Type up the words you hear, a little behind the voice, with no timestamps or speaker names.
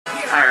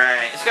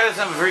Alright, this guy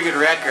doesn't have a very good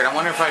record. I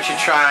wonder if I should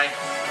try.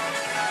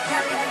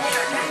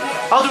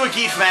 I'll do a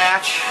Geef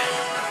match.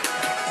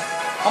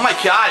 Oh my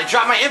god, it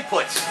dropped my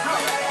inputs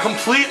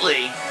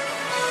completely.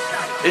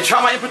 It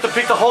dropped my input to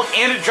pick the Hulk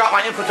and it dropped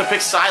my input to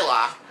pick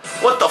Psylocke.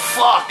 What the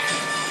fuck?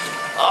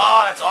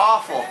 Oh, that's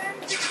awful.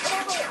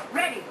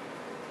 Ready.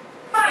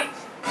 Fight.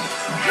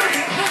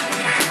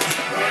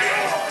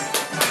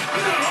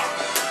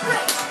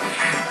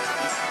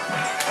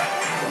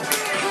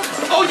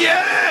 Oh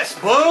yes!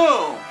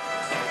 Boom!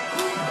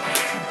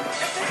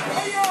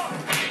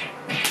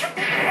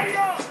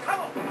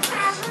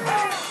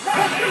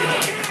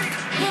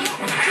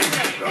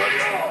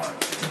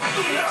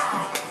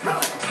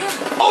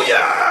 Oh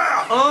yeah!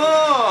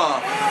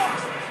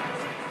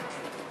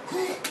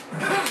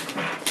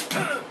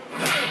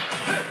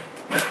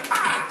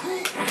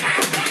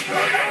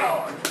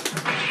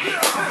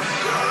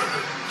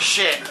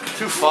 Shit,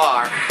 too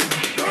far.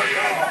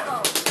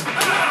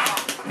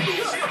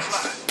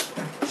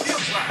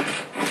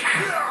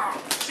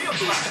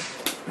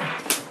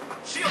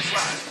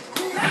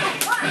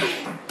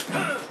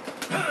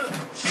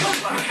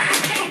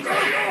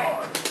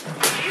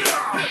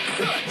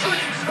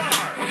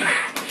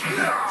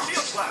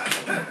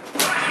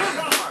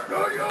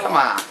 Come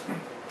on.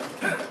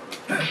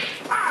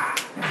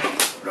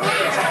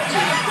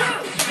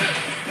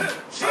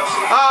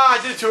 Ah, I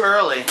did it too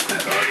early.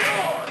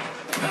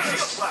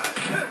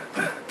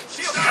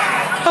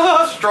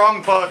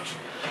 Strong punch.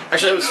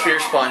 Actually, it was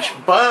fierce punch.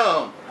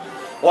 Boom.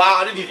 Wow,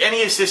 I didn't need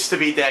any assists to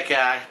beat that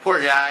guy. Poor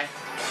guy.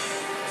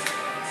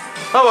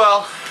 Oh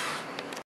well.